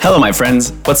Hello, my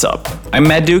friends. What's up? I'm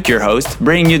Matt Duke, your host,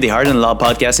 bringing you the Heart and Law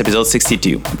Podcast, episode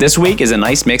 62. This week is a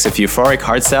nice mix of euphoric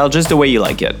hardstyle just the way you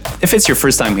like it. If it's your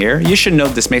first time here, you should know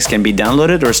this mix can be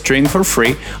downloaded or streamed for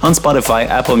free on Spotify,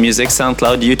 Apple Music,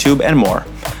 SoundCloud, YouTube, and more.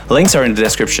 Links are in the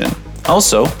description.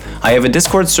 Also, I have a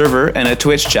Discord server and a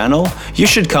Twitch channel. You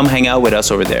should come hang out with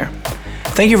us over there.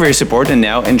 Thank you for your support, and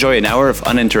now enjoy an hour of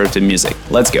uninterrupted music.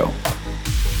 Let's go.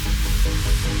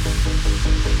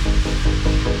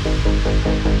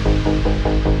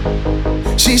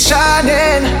 She's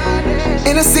shining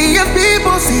in a sea of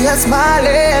people, see her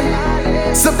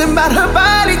smiling. Something about her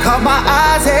body caught my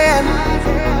eyes and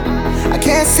I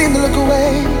can't seem to look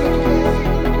away.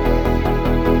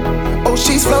 Oh,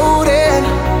 she's floating,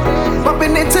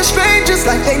 bumping into strangers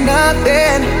like they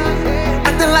nothing,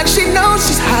 acting like she knows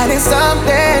she's hiding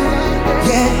something.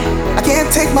 Yeah, I can't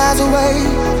take my eyes away,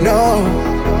 no.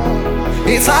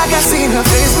 It's like I've seen her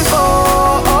face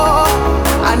before.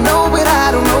 I know but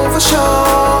I don't know for sure.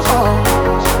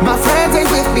 My friends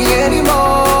ain't with me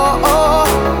anymore.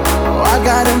 I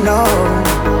gotta know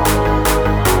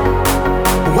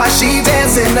why she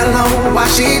dancing alone. Why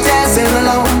she dancing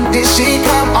alone? Did she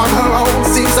come on her own?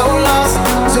 Seems so lost.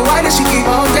 So why does she keep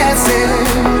on dancing?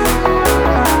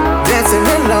 Dancing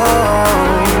alone.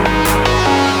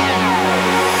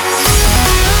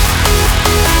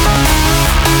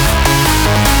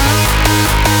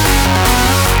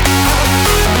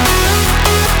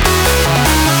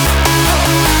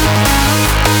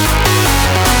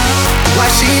 Why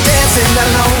she dancing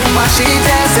alone? Why she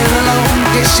dancing alone?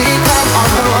 Did she come on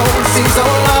her own? Seems so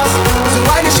lost. So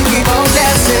why does she keep on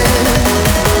dancing?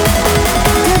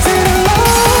 Dancing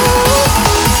alone.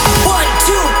 1,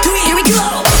 2, 3, here we go.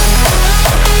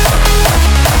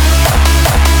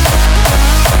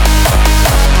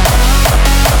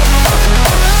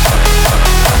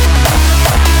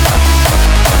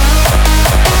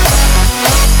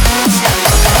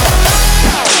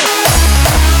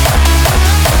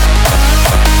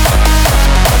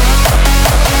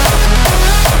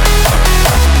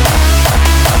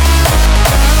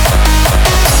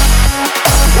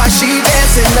 Why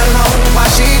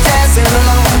she dancing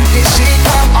alone? Did she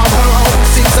come on her own?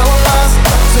 Seems so lost.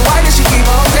 So why does she keep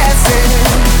on dancing?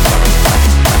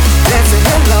 Dancing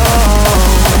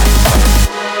alone.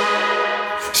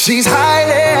 She's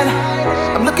hiding.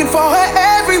 I'm looking for her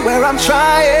everywhere I'm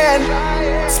trying.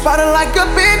 Spotted like a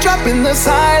pin drop in the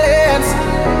silence.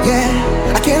 Yeah,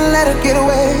 I can't let her get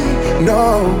away.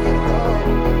 No,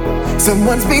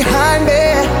 someone's behind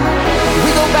me.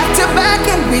 We go back to back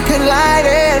and we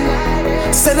colliding.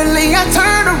 Suddenly I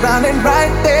turn around and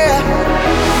right there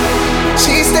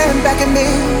she's staring back at me.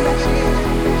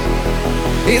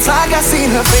 It's like I've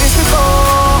seen her face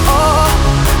before.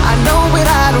 I know but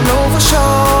I don't know for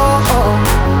sure.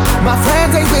 My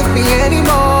friends ain't with me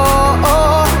anymore.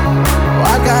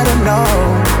 I gotta know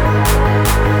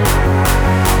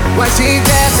why she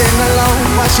dancing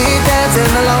alone. Why she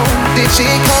dancing alone? Did she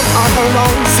come on her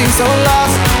own? Seems so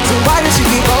lost. So why does she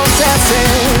keep on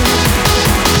dancing?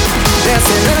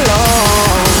 Dancing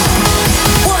alone.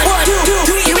 1, 2,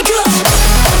 3, here we go.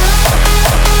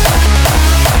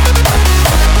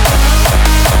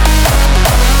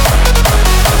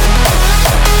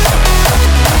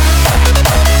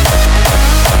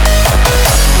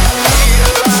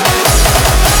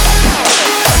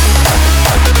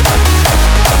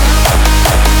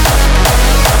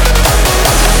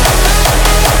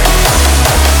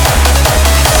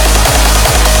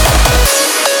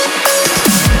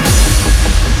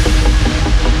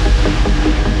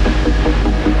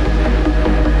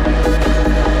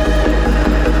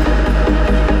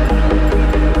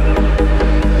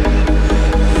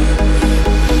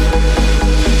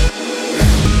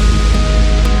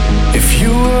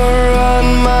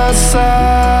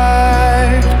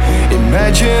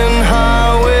 Imagine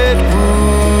how it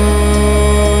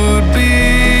would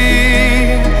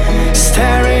be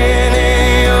staring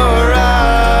in your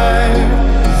eyes.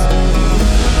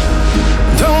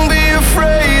 Don't be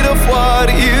afraid of what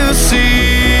you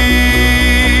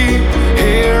see,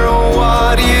 hear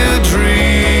what you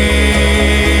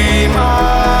dream.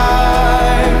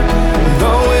 I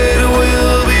know it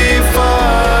will be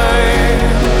fine.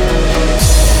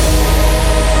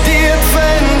 The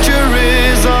adventure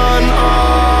is on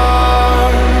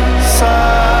our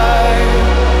side.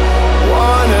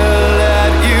 Wanna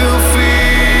let you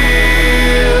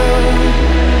feel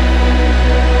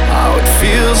how it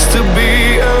feels to be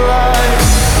alive.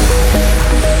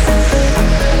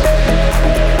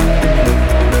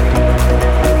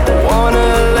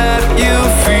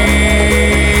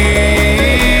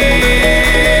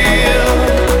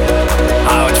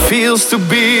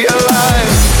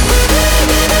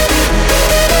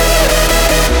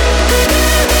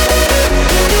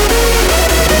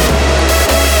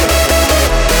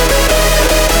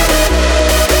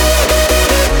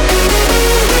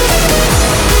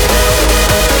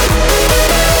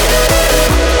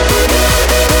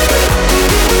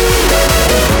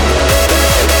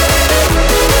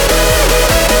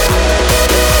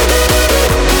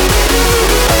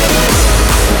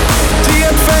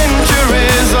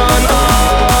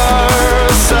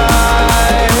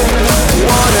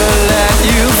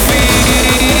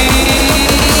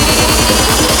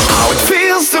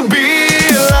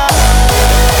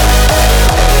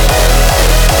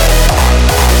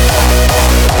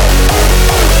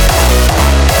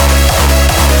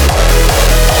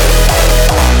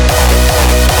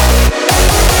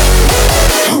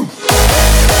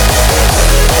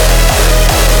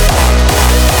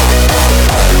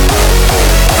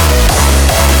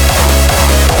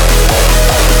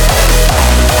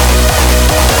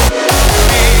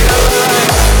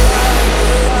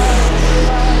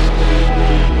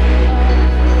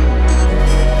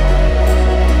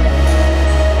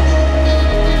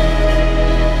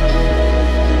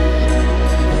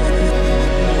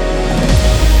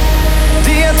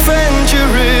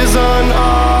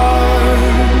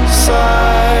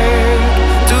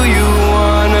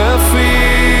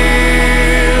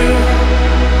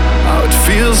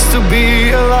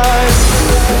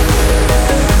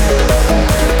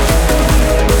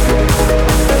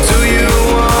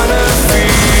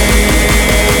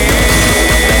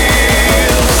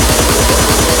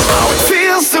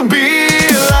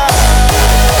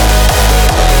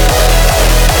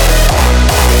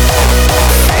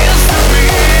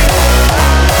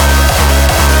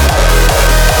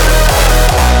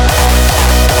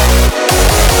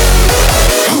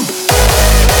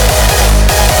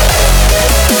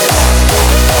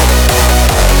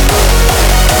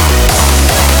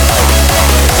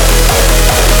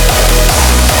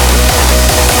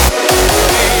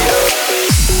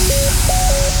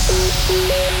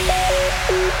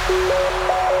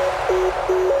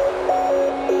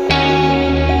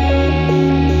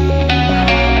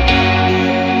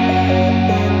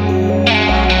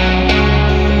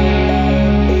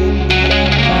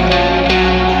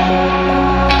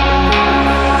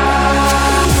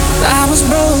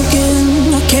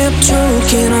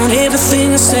 choking on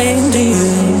everything I say to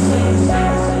you.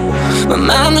 My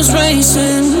mind was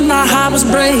racing, my heart was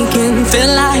breaking,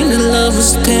 felt like the love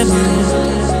was terrible.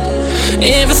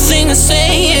 Everything I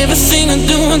say, everything I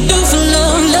do for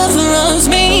love. Love runs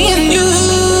me and you.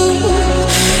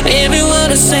 Every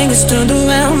word I say gets turned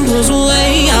around, pulls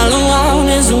away. All I want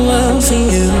is the world for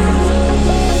you.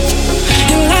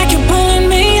 And like you're pulling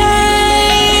me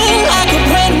in, like a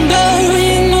predator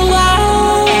in the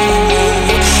wild.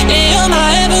 Yeah, you're my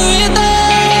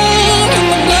everything,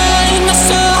 my blood, my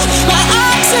soul, my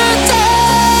oxygen.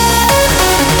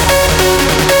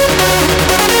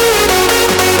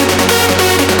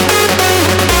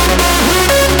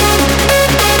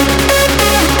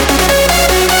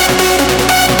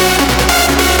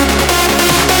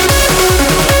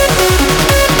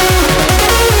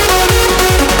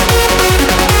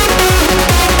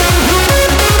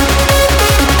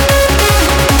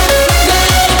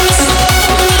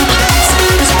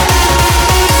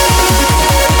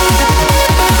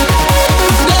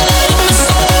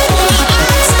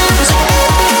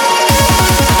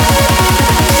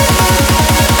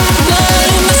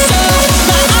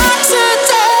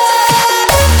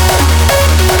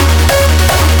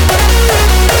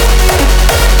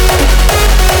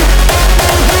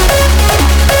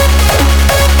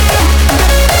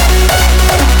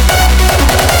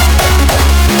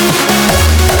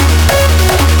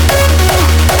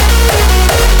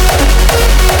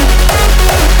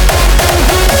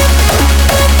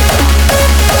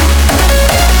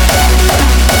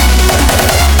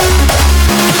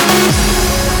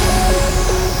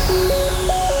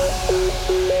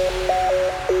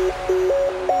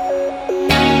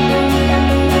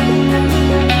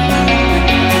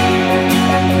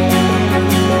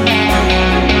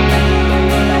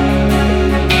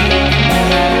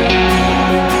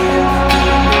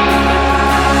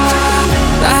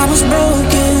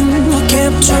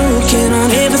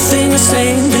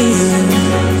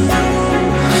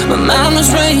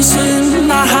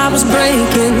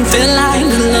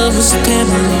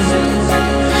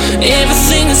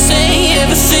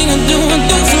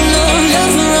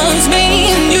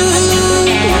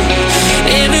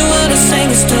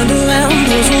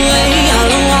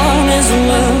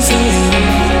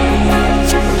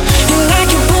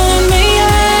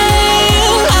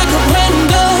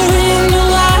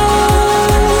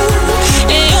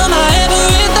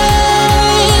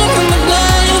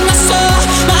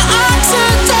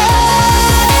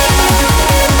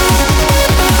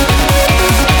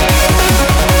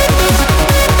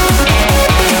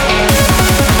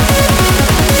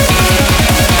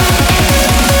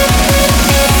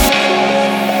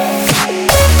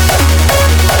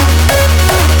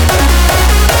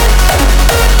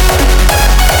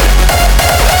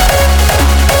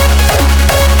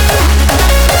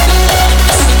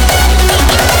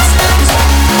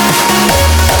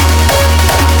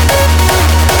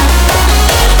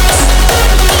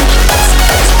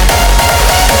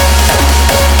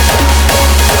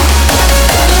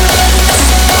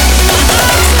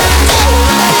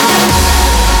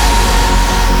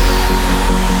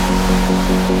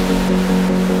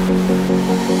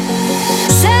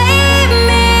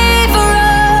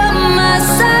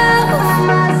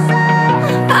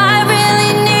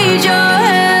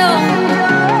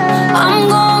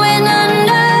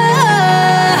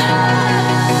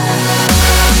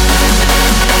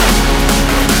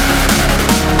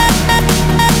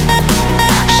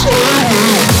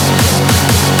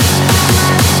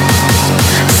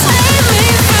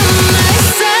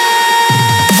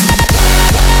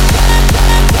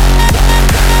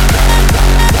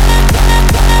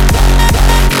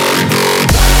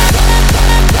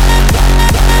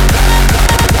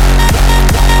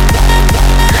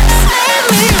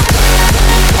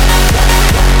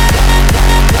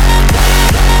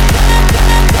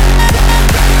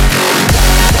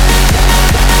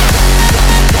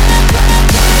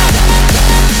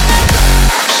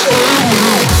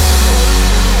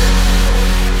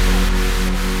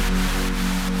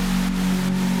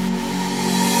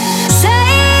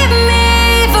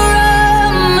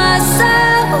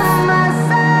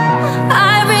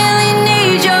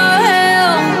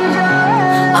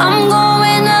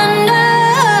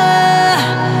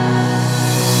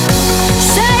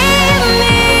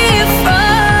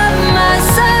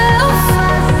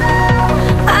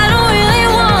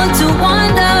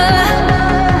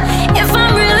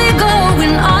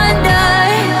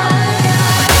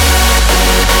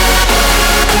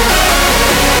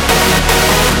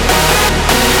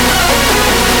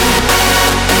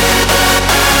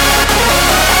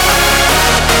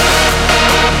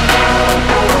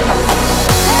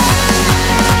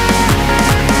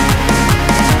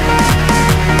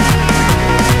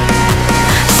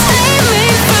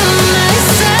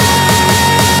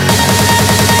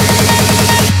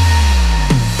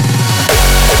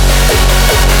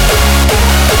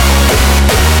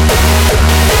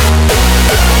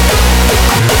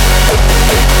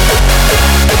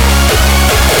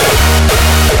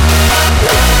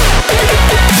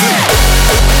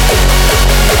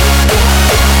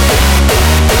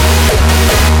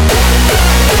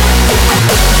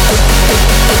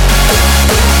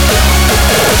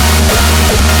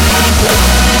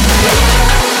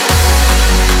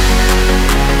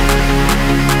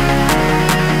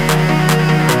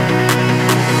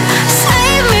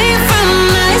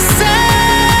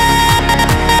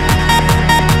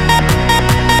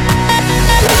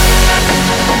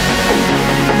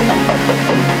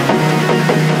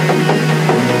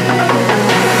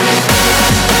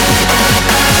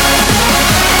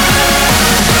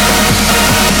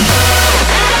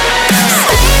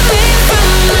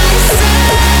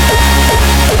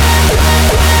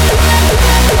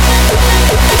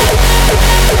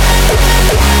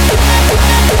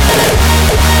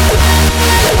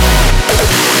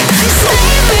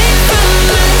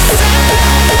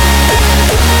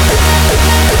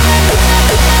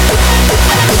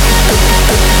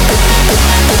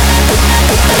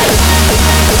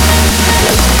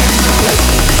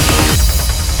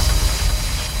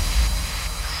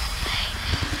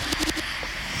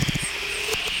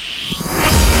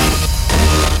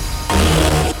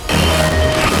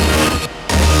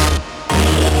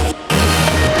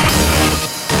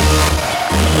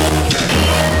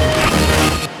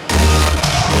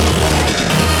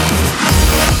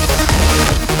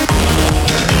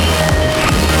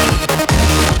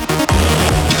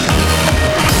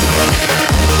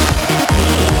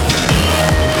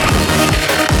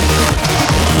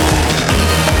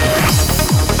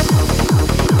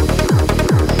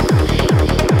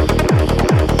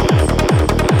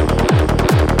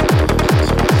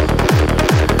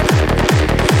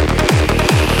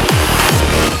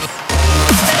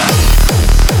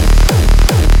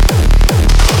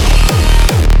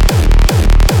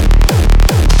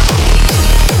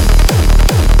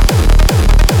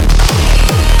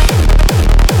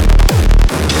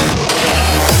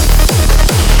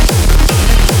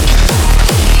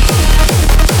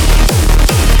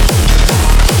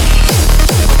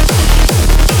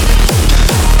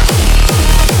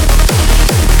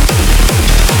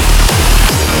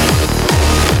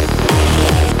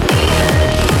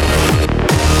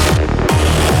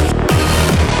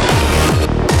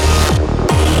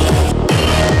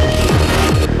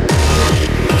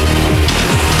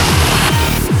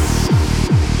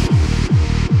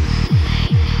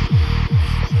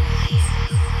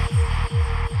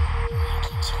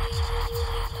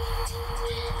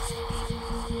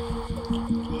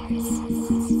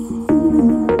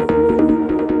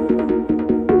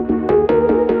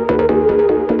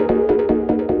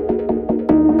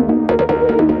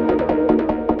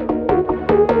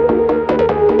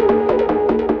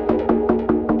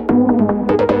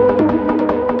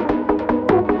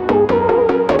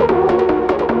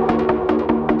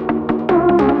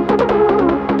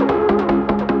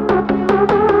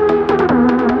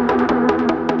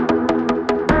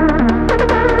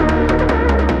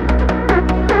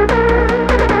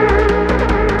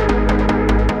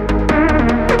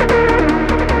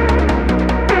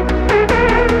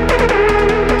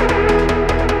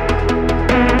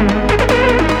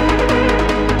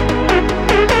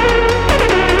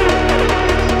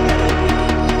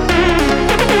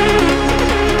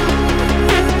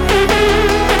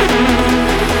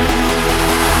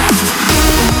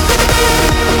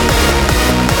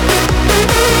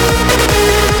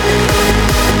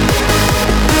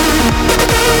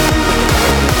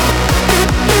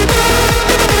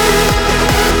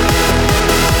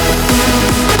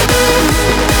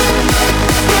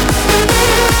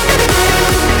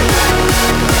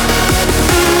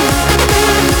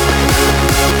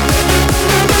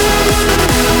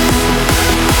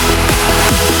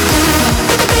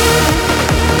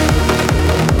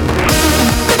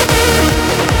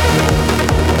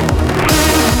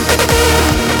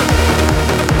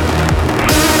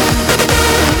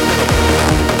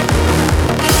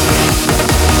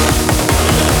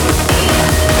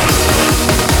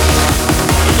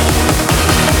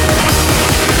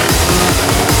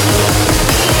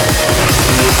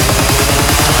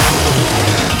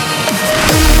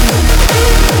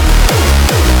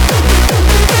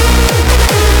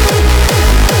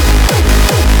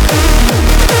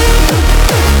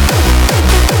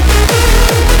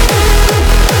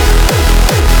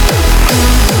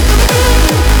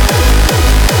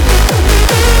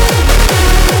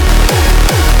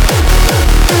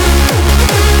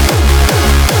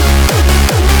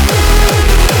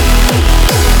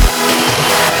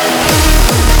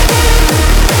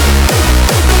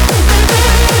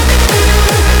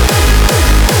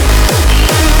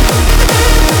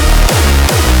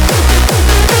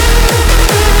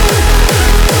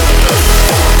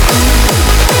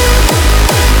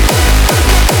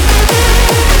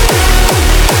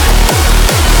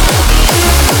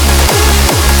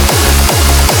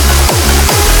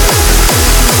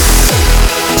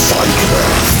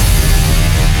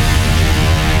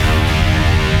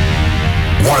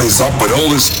 What is up with all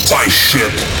this Thai shit?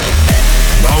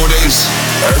 Nowadays,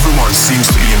 everyone seems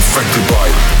to be infected by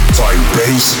Thai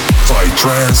bass, Thai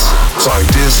trance, Thai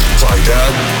this, Thai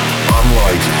that. I'm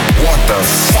like, what the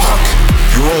fuck?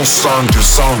 You're all starting to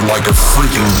sound like a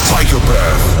freaking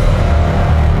psychopath.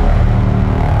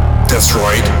 That's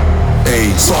right, a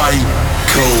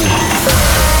psychopath.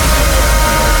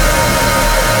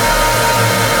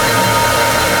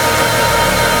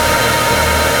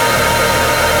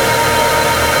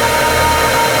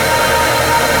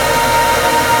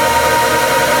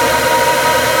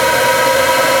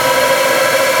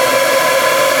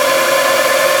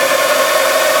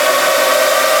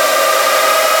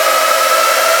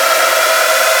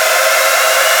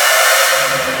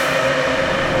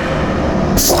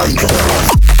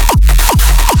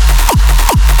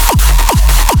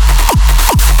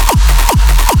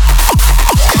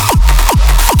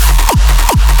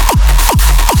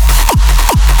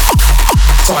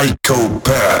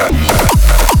 Psychopath.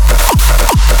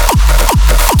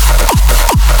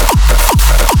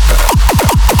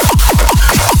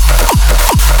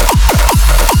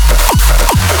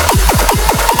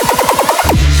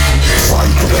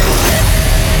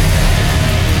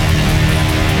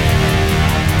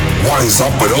 What is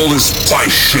up with all this Thai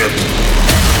shit?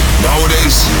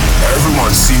 Nowadays,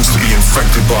 everyone seems to be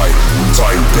infected by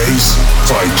Thai bass,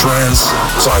 Thai trance,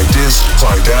 Thai this,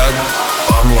 Thai that.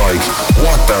 I'm like,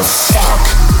 what the fuck?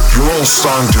 You're all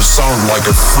starting to sound like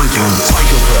a freaking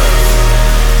psychopath.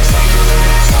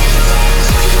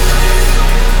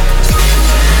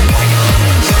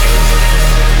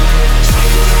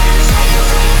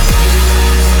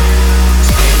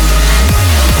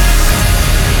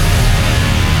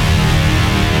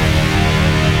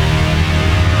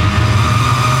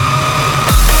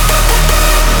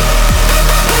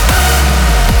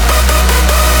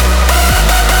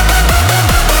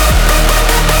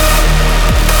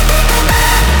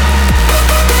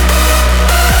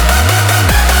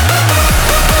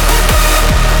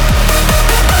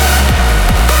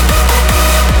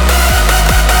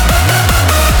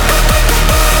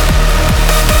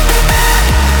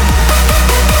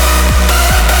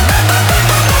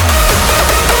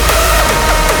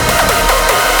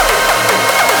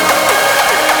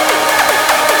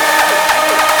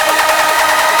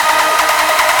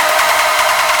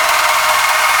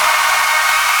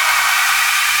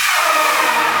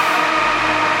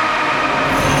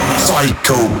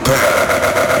 Psychopath.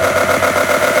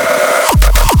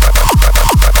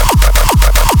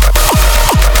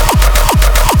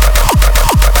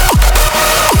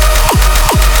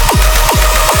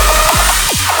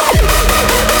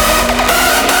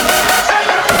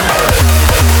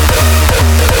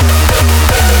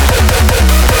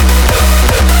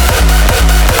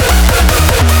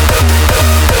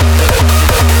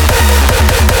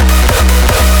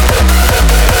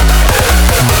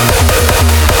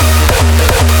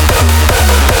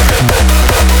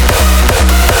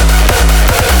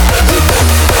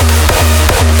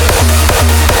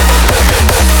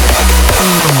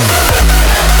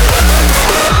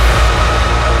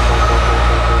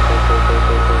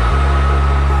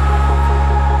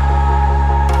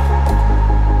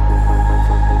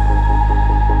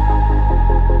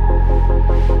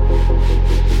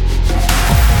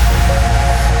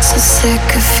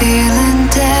 Sick of feeling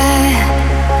dead,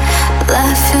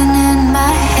 laughing in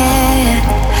my head.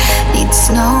 Need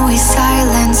snowy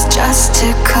silence just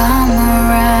to come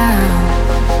around.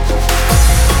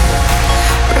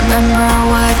 Remember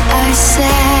what I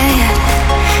said,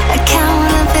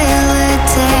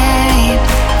 accountability.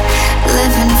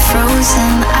 Living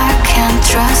frozen, I can't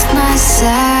trust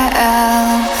myself.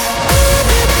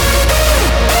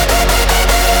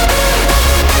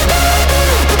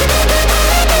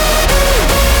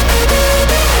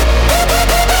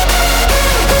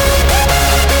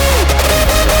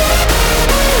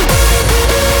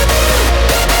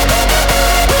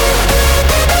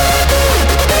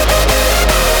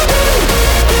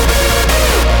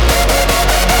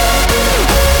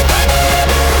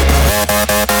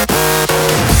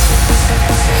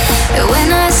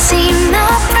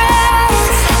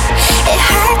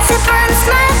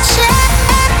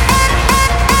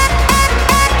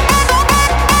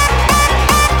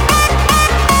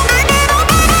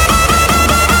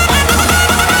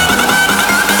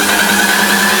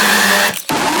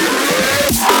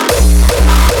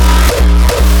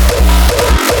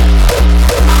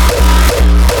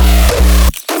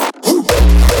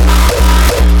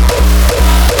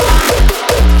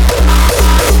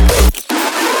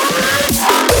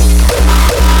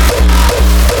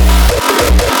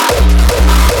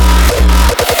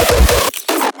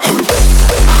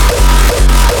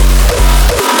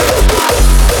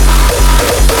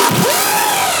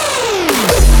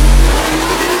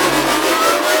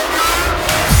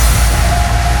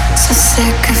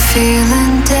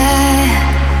 feeling dead,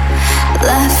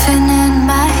 laughing in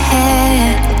my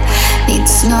head. Need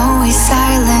snowy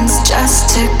silence just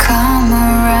to come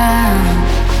around.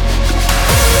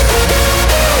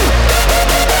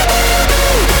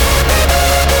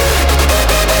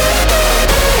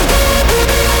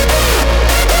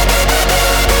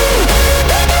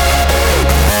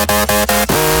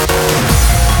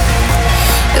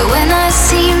 When I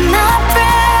see my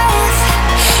breath,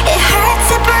 it hurts,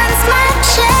 it burns my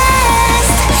chest.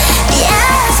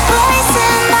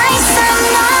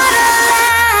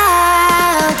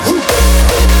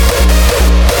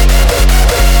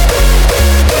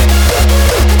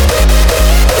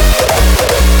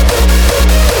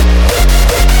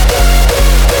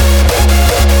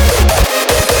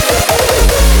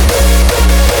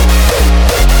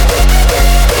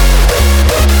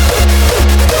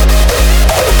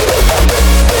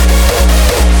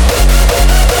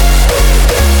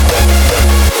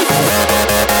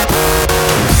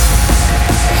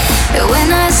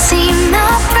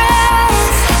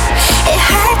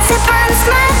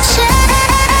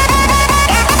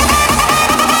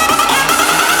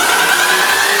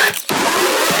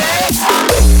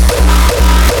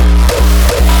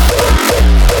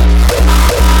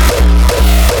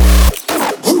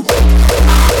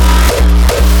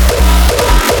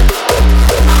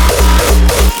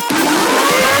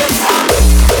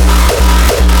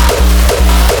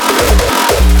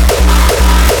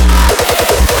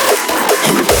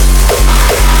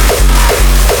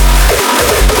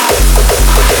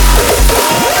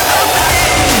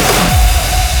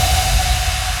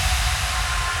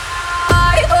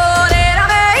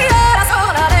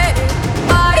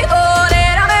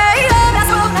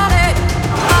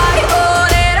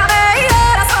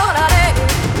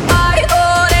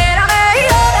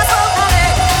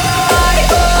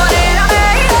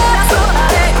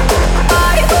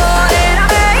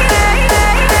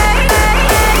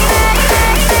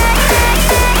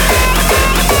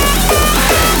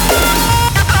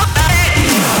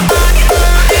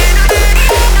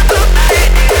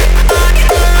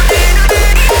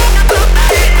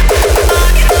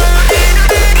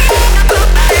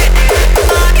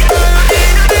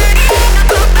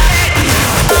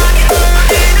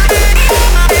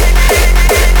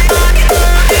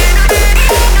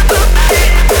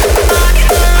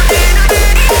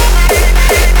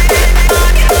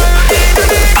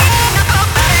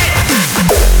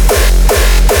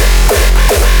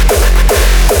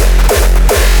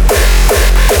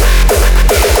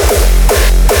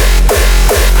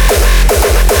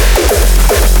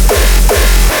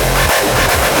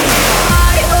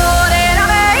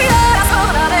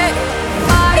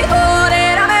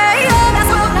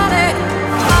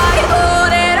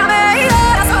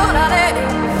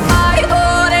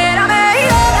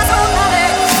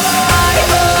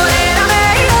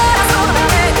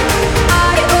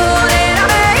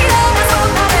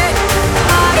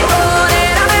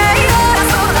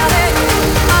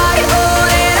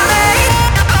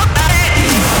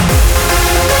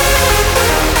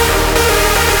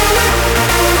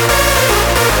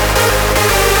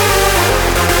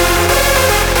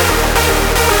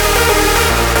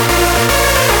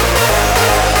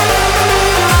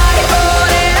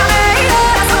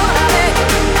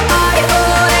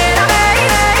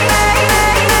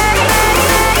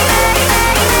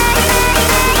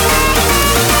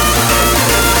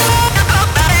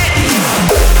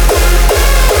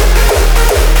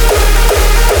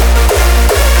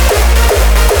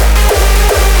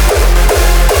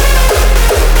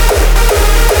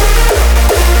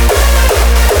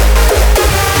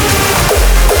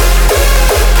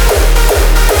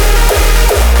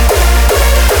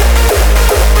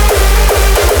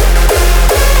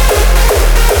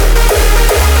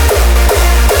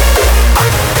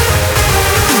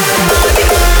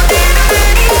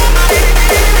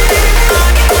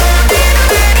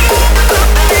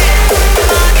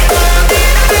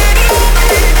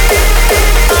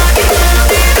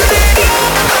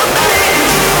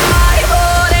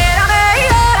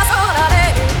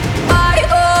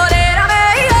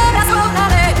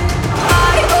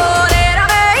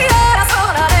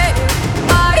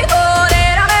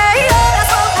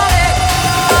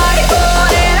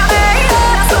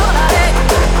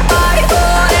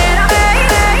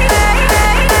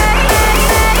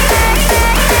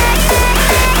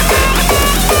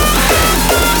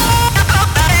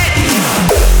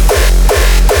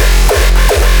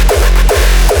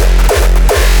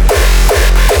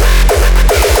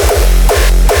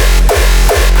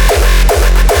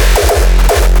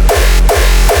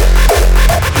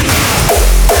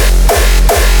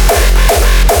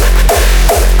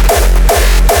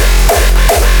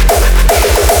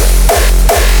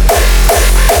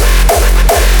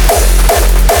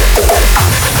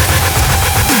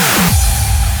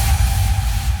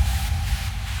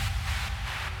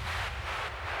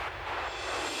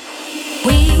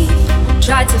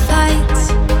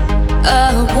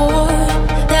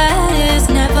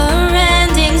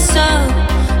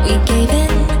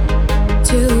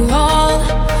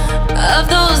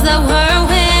 that were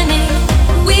winning.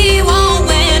 We won't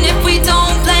win if we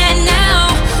don't plan now.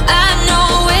 I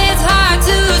know it's hard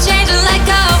to change and let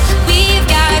go. We've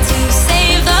got to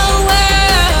save the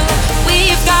world.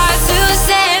 We've got to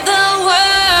save the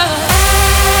world.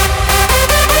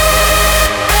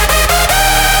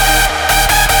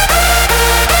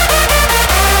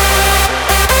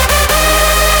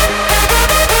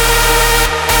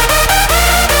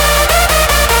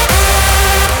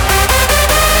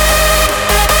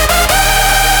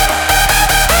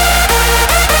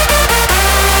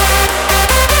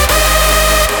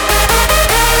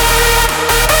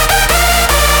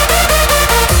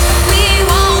 We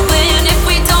won't win if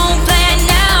we don't plan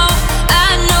now. I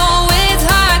know it's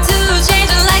hard to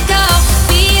change and let go.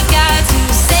 We've got to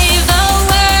save the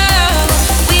world.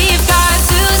 We've got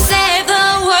to save the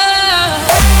world.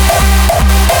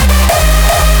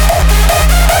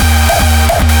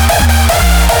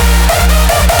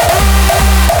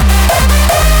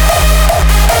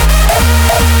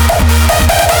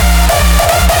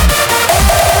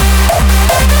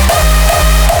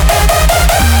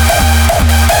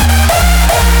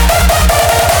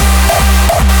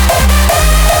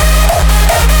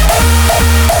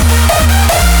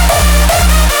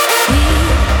 We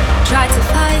tried to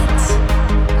fight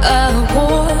a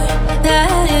war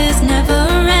that is never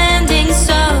ending,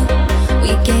 so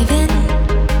we gave in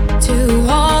to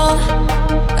all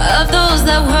of those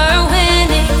that were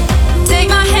winning. Take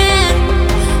my hand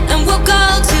and we'll go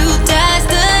to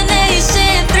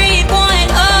destination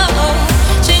 3.0.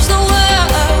 Change the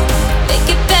world, make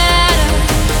it better,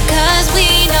 'cause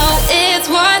we know it's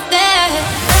worth it.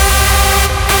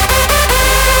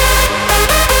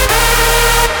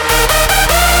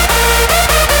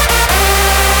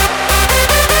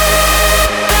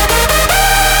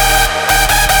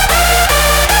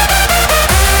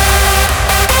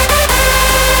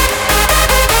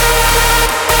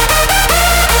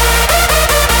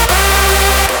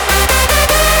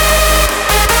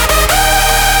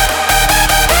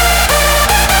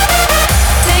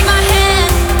 Take my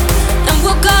hand and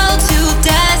we'll go to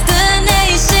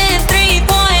destination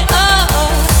 3.0.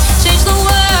 Change the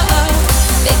world,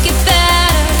 make it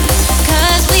better,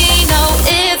 'cause we know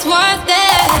it's worth it.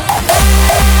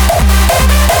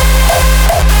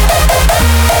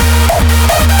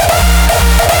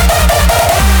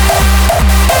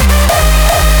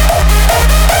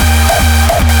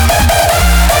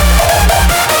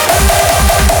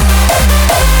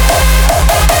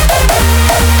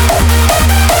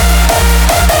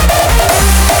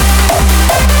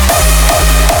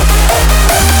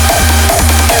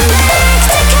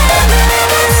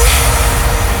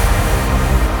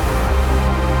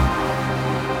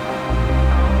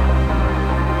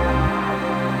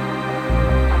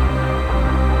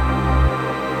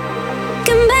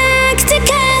 Come back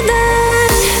together.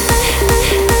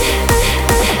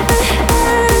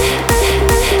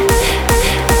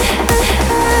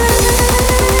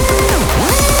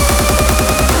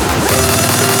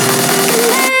 Come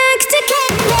back together.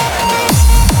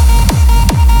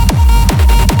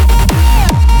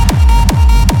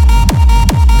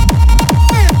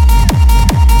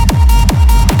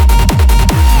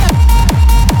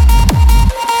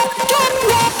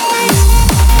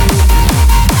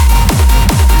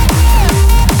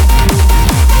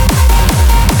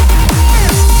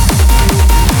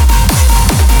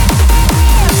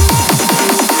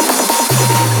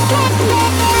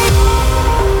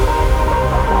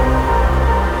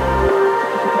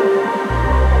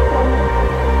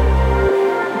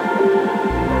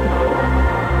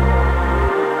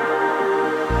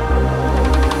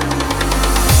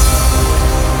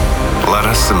 Let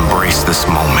us embrace this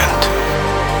moment,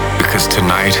 because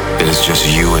tonight it is just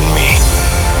you and me.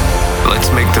 Let's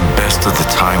make the best of the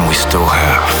time we still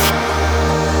have.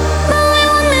 But we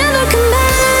will never come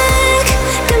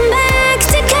back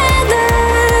together.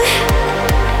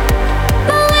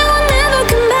 But we will never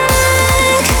come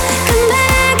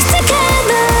back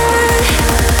together.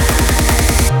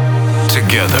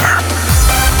 Together.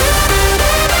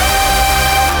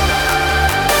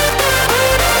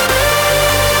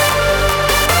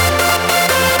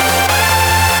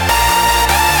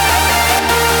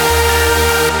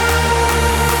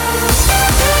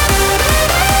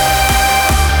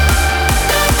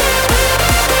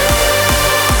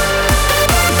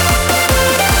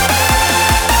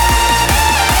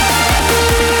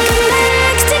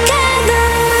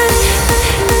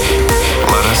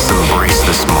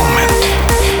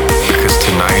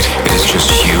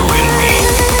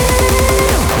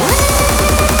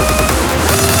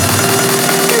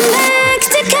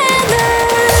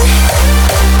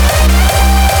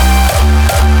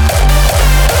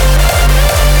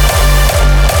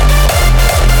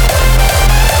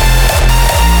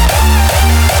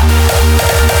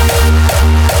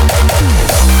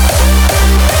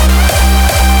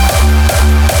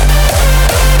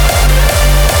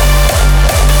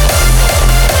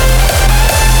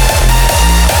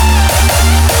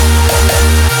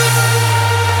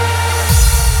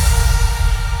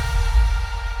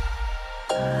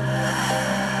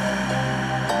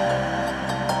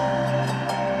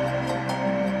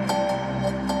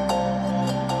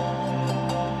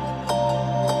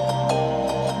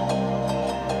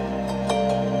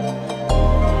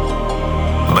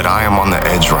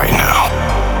 edge right now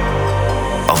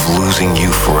of losing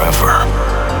you forever.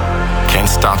 Can't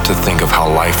stop to think of how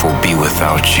life will be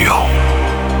without you.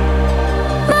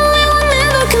 But we will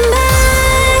never come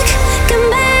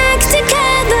back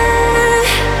together.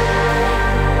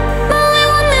 But we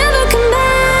will never come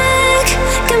back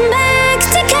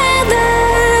together.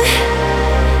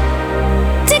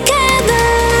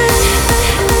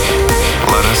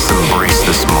 Let us embrace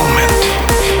this moment,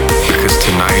 because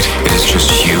tonight it is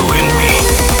just you and me.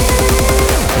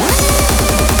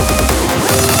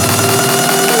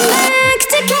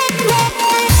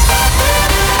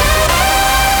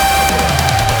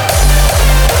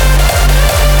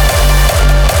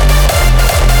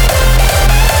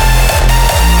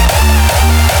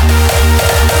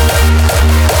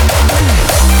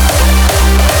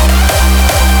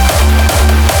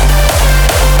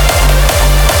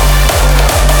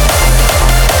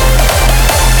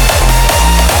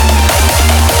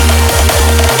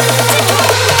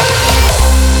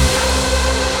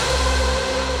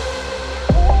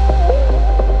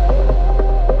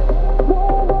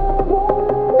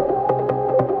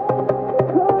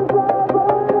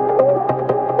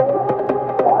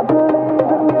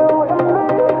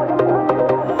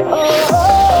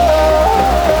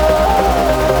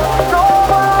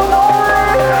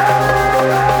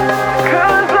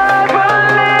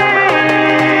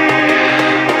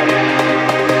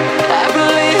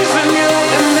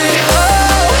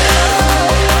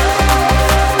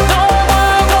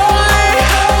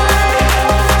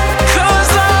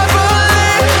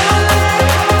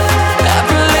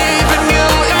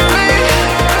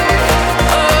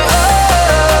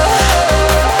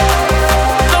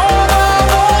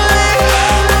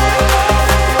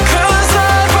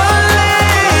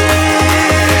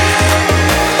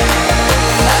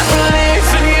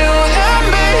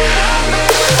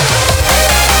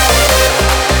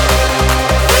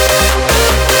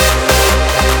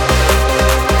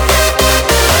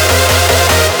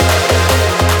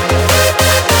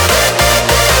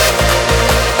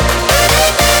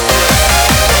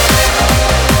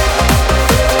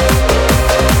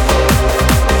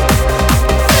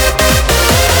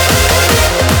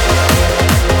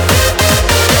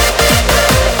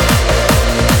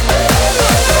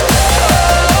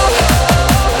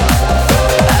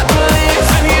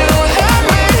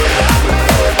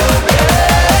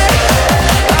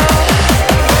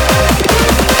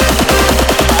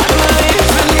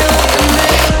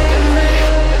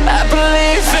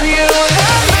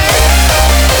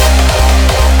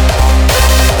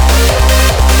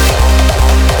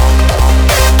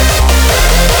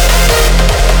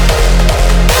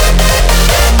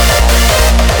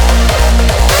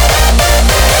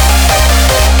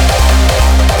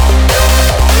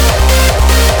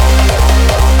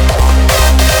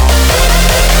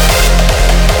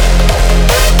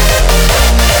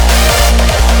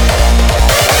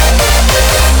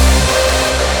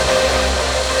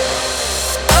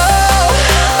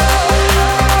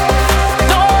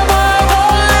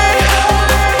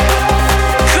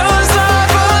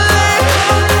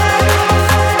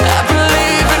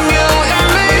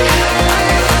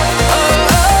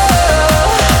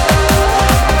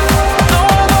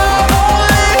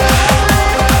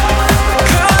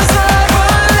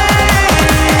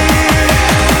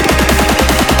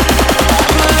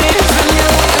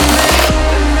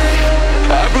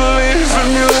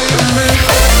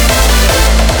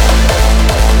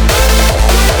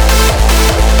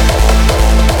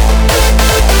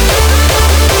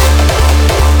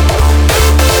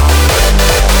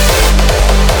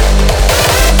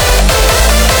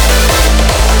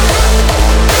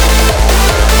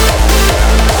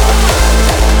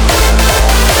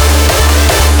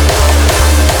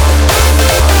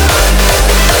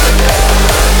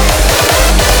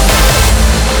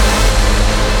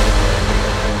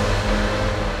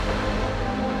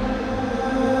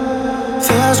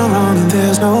 There's no wrong and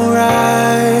there's no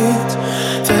right.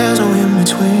 There's no in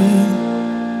between.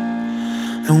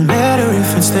 No matter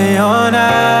if it's day or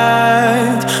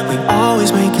night, we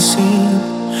always make a scene.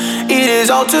 It is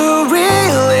all too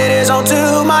real, it is all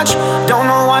too much. Don't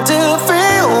know what to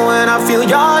feel when I feel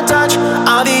your touch.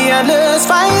 All the endless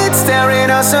fights tearing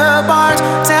us apart,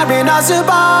 tearing us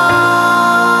apart.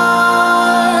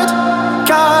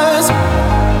 'Cause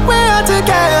we're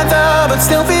together but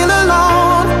still feel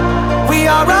alone. We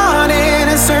are running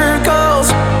in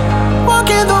circles,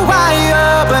 walking the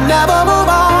wire but never move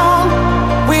on.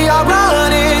 We are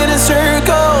running in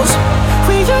circles.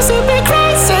 We used to be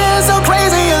crazy, so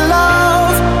crazy in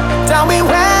love. Tell me,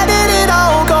 where did it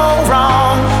all go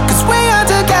wrong? 'Cause we are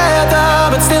together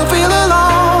but still feel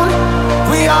alone.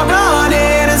 We are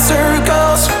running in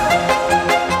circles.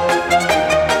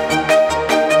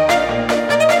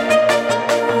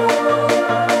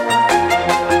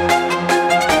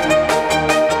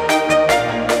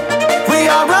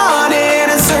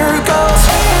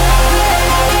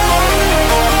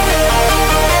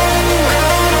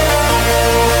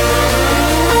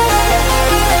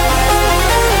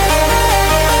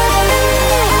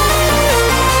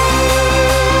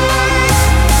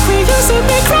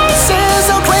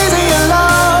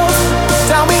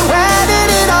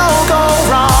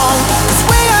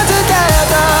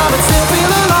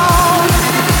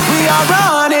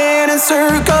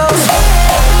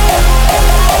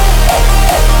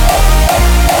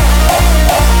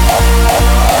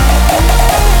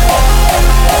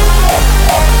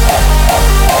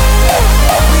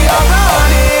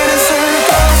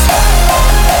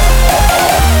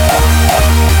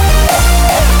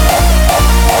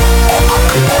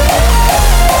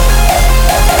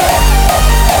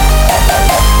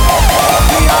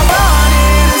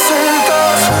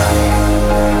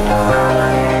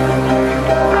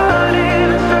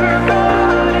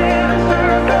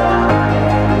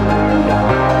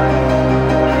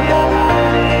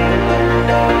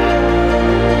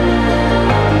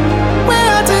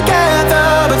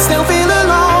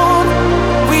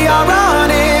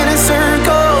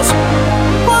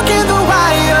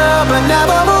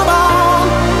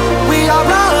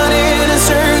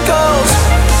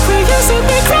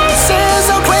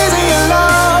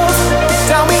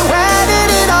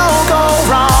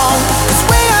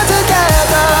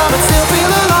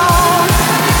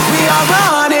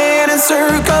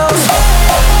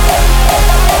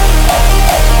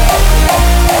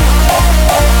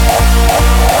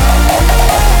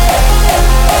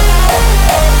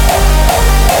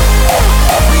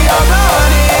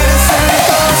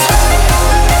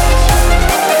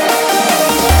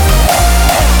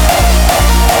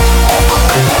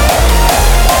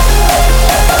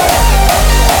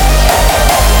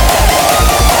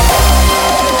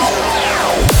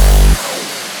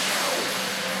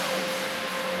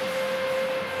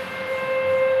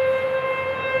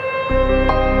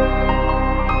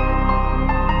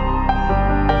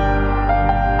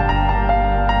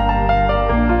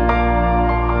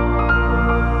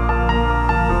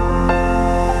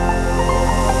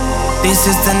 This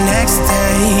is the next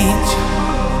stage.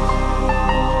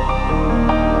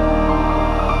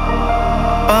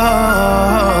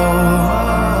 Oh,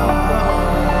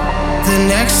 the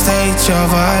next stage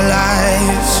of our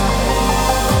lives.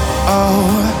 Oh,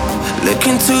 look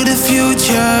into the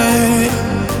future.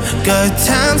 Good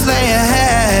times lay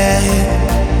ahead.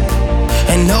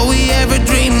 And all we ever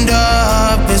dreamed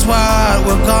of is what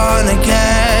we're gonna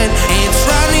get. It's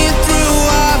running through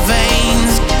our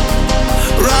veins,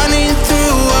 running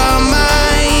through our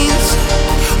minds.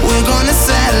 We're gonna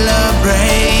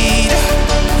celebrate.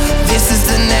 This is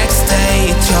the next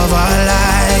stage of our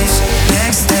lives.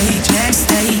 Next stage, next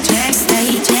stage, next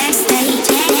stage, next stage.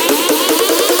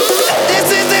 This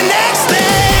is the next stage.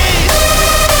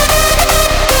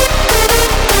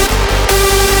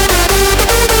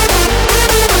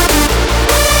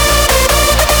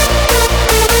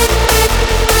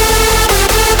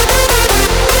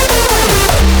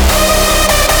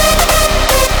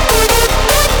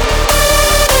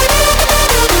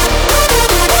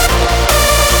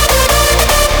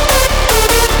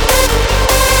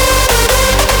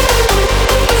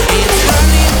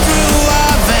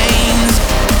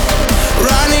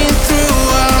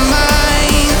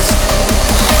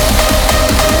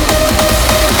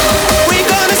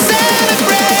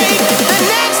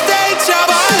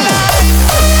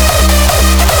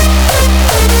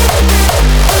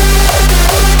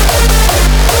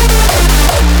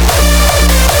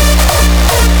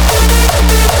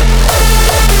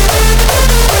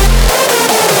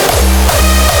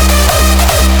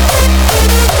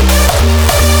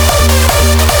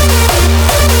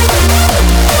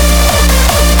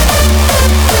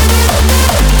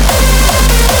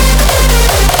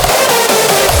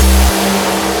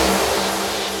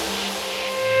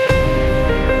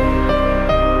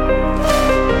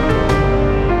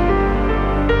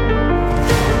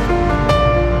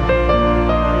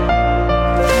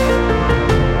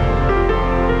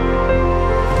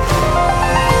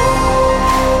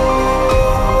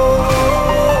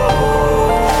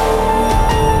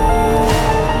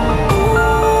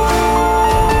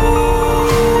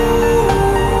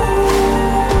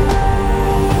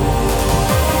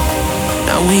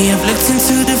 We have looked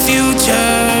into the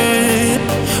future.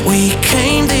 We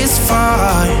came this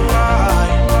far,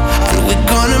 and we're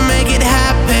gonna make it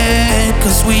happen,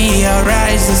 'cause we are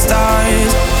rising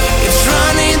stars. It's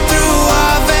running through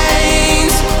our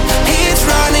veins, it's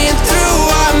running through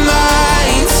our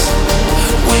minds.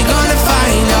 We're gonna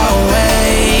find our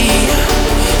way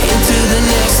into the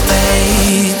next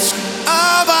stage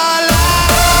of our lives.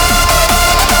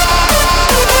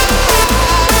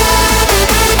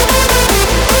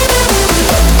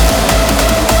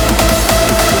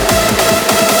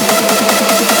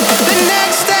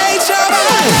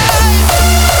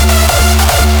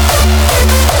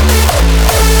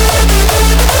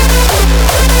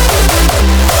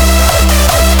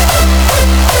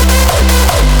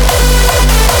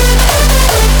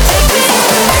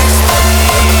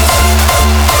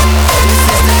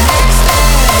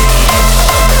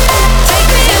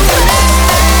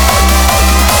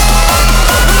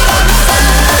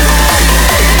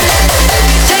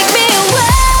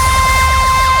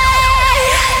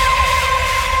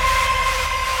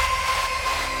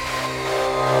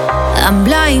 I'm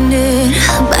blinded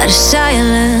by the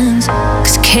silence,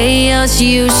 'cause chaos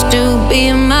used to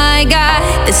be my guide.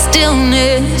 The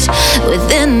stillness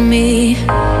within me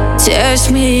tears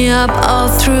me up all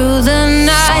through the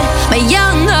night. My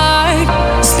young heart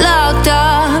is locked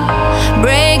up.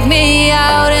 Break me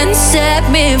out and set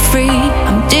me free.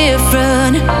 I'm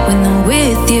different when I'm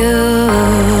with you.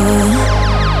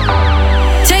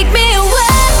 Take me away.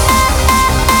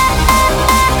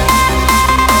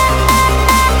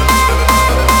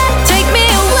 Take me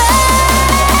away.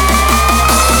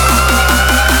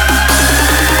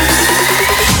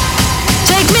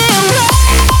 Take me away.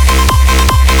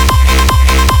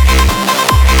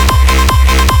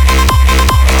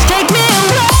 Take me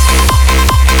away.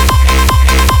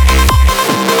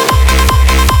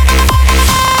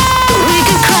 We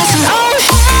could cross an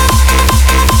ocean.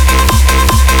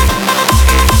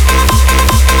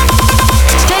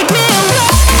 Take me away.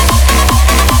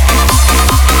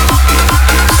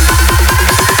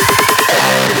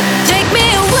 Take me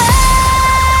away.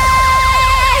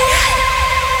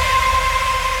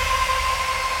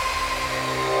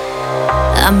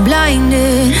 I'm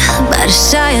blinded by the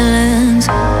silence,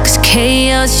 'cause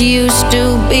chaos used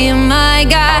to be my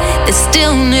guide. The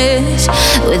stillness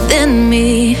within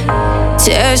me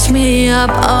tears me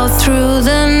up all through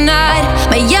the night.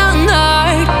 My young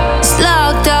heart is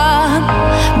locked up.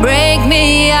 Break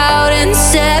me out and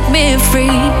set me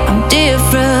free. I'm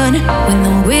different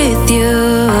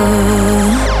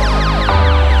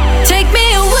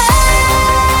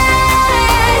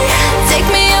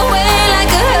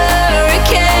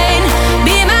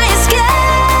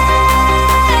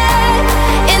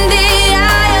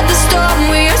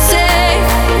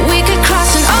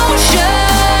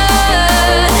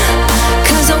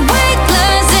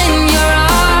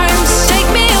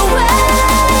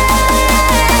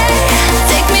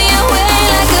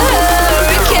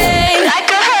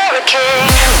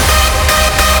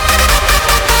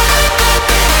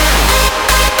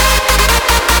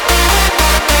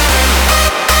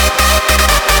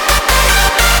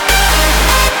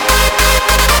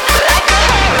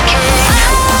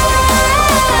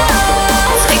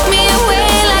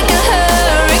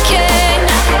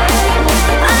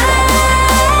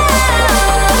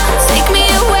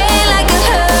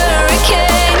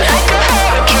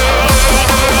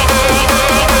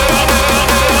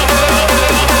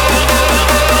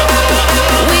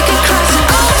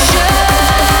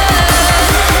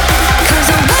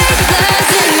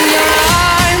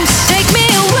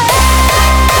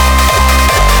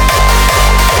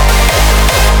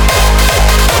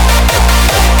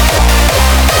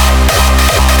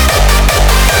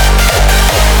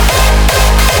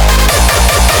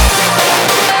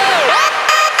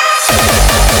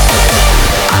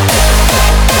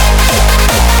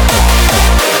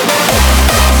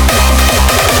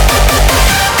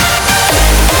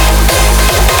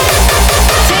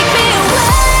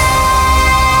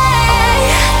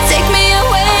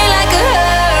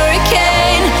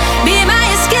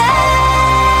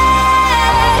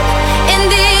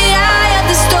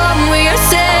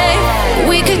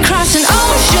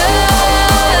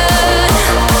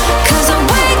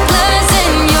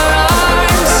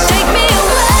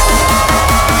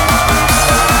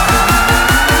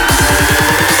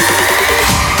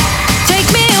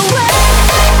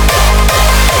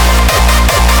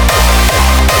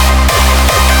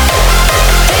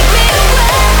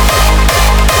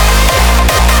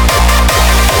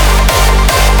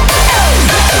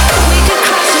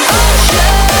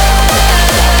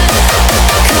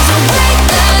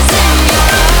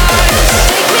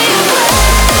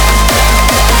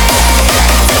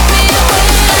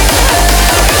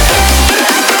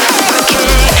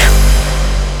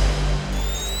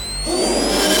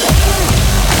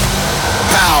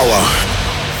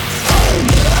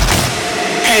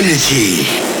Energy.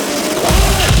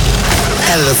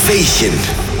 Elevation.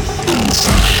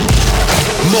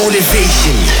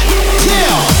 Motivation.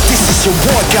 Yeah, this is your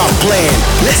workout plan.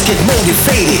 Let's get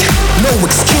motivated. No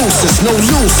excuses, no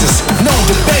losers, no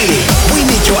debating. We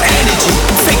need your energy.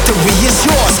 Victory is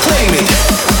yours, claim it.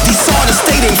 These are the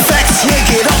stating facts. Yeah,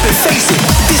 get up and face it.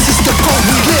 This is the code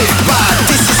we live by.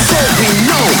 This is all we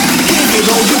know. Give it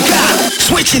all you got.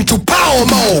 Switch into power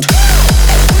mode.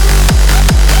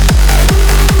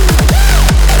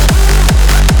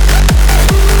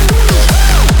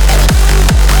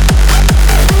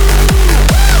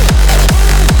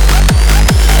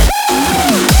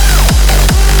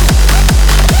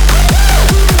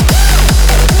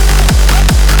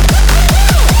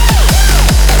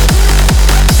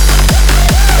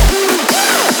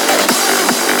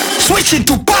 Switch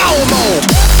into power mode.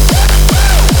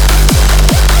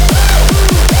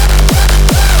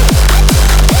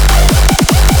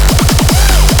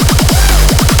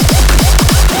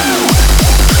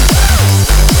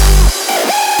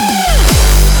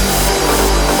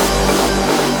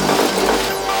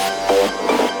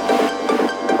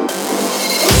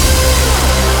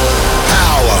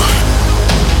 Power.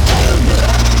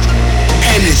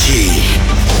 Energy.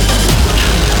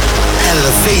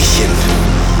 Elevation.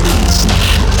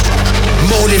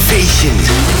 Motivation.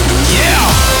 Yeah.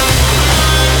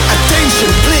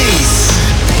 Attention, please.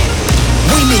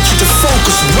 We need you to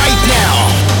focus right now.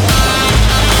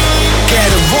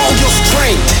 Gather all your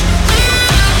strength,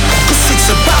 'cause it's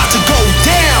about to go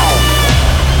down.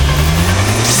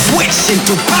 Switch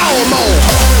into power mode.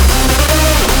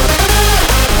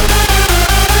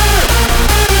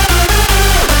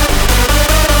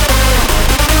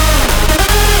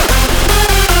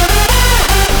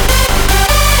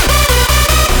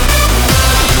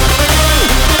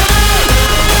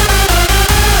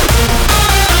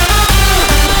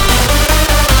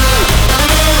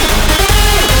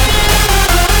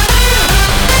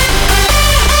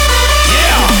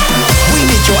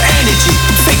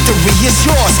 Victory is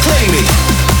yours, claim it.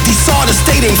 These are the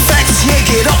stating facts, yeah,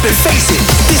 get up and face it.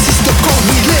 This is the code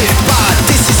we live by,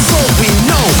 this is all we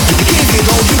know. Give it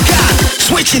all you got,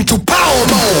 switch into power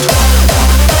mode.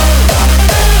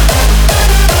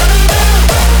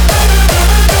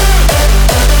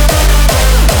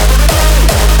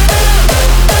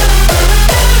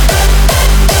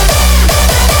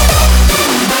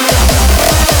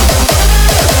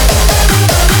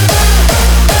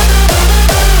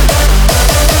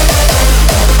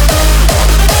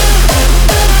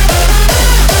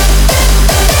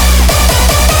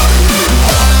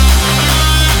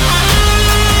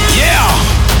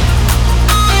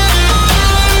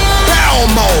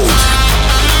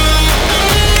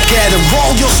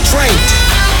 All your strength.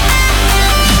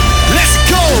 Let's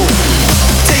go.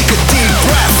 Take a deep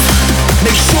breath.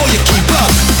 Make sure you keep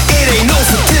up. It ain't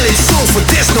over till it's over.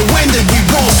 There's no end and we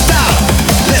won't stop.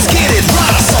 Let's get it,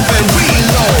 rise up and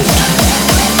reload.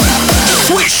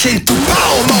 Switch into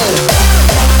power mode.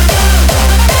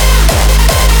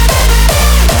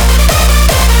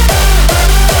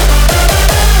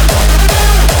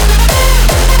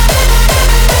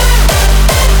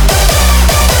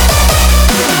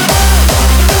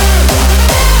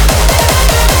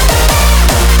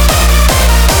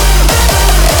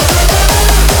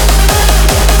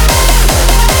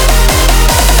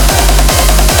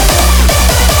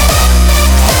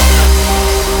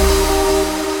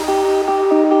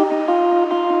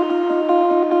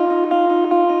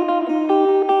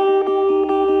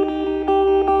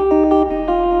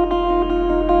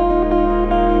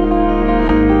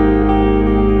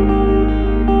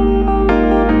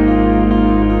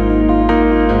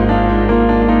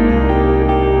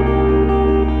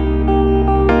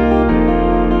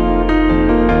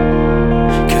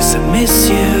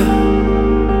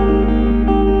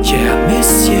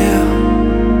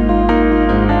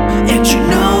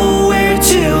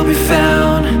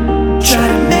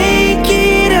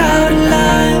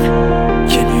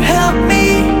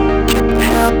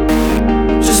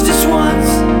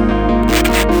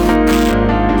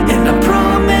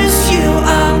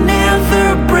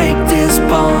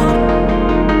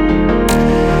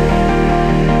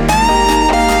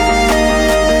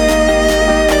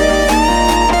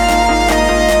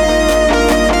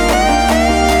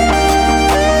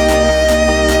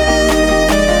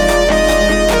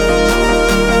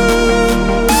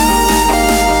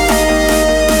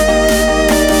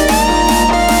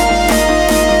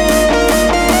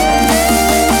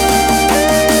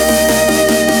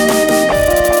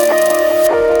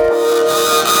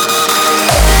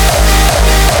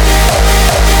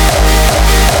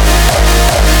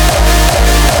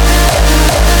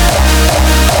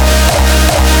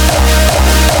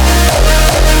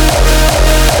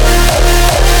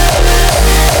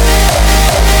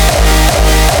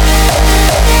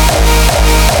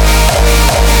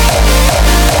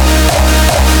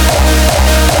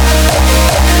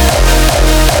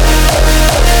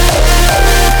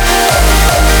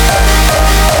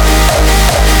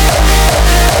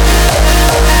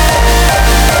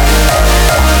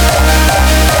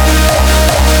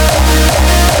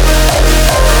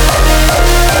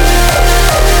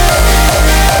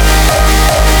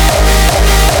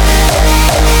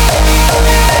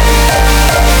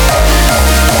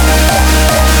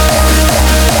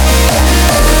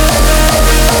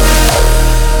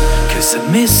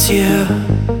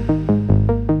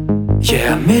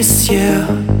 miss you,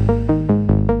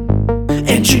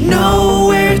 and you're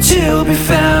nowhere to be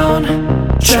found.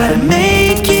 Try to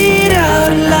make it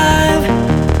out alive.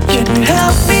 Can you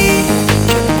help me?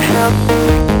 Can you help me?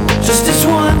 Just this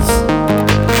once.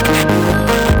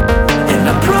 And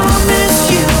I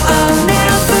promise you I'll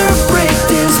never break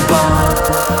this bond.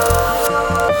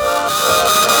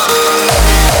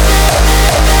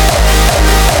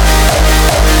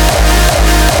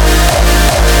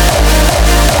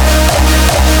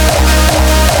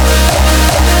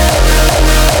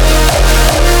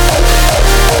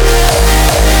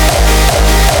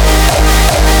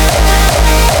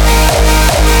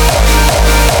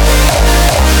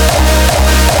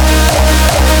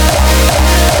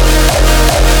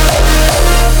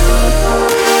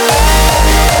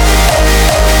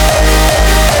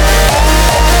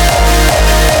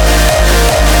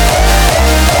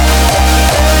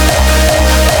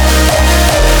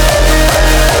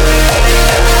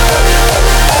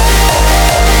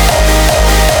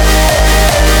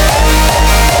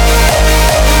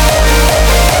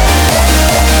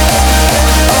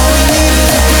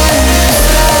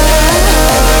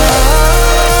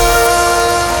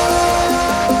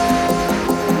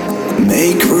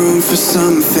 Make room for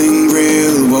something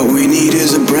real. What we need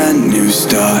is a brand new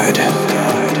start.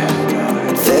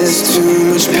 There's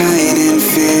too much pain and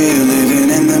fear living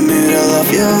in the middle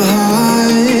of your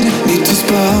heart. Need to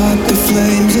spark the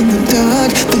flames in the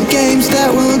dark, the games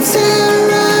that will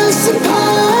tear us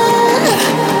apart.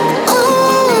 Oh,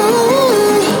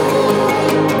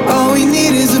 all we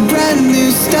need is a brand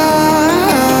new start.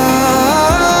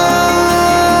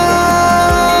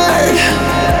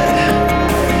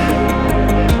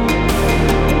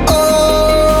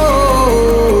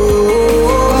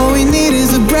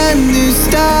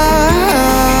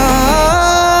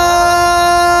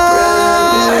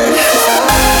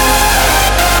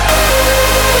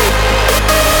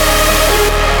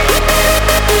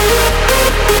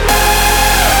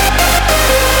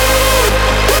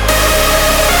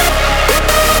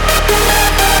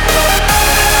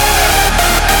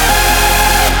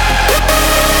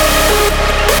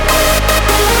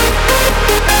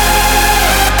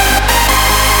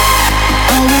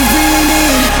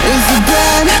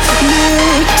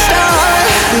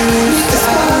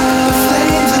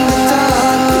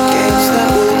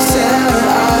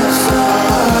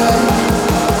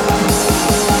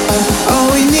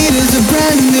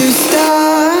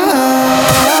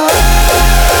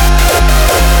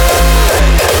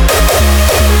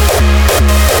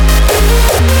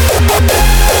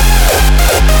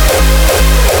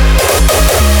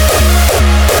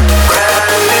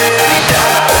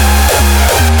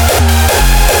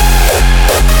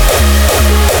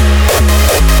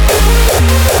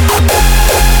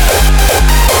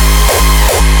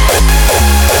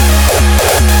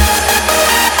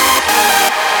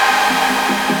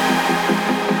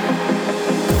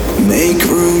 Make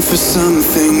room for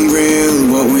something real.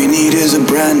 What we need is a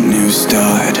brand new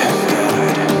start.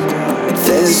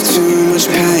 There's too much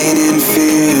pain and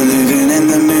fear living in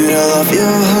the middle of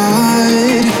your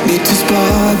heart. Need to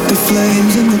spark the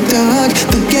flames in the dark,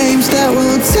 the games that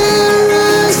will tear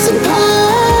us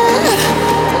apart.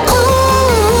 Oh,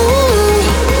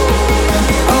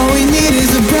 all we need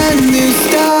is a brand new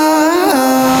start.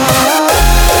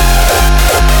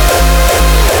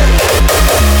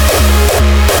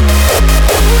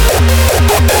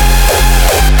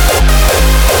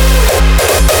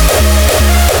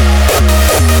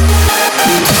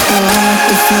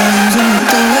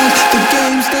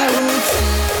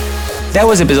 That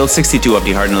was episode 62 of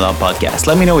the Hard and Loud podcast.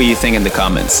 Let me know what you think in the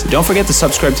comments. Don't forget to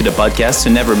subscribe to the podcast to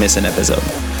never miss an episode.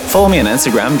 Follow me on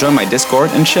Instagram, join my Discord,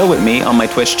 and chill with me on my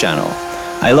Twitch channel.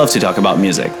 I love to talk about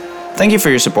music. Thank you for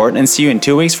your support and see you in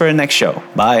 2 weeks for the next show.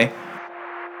 Bye!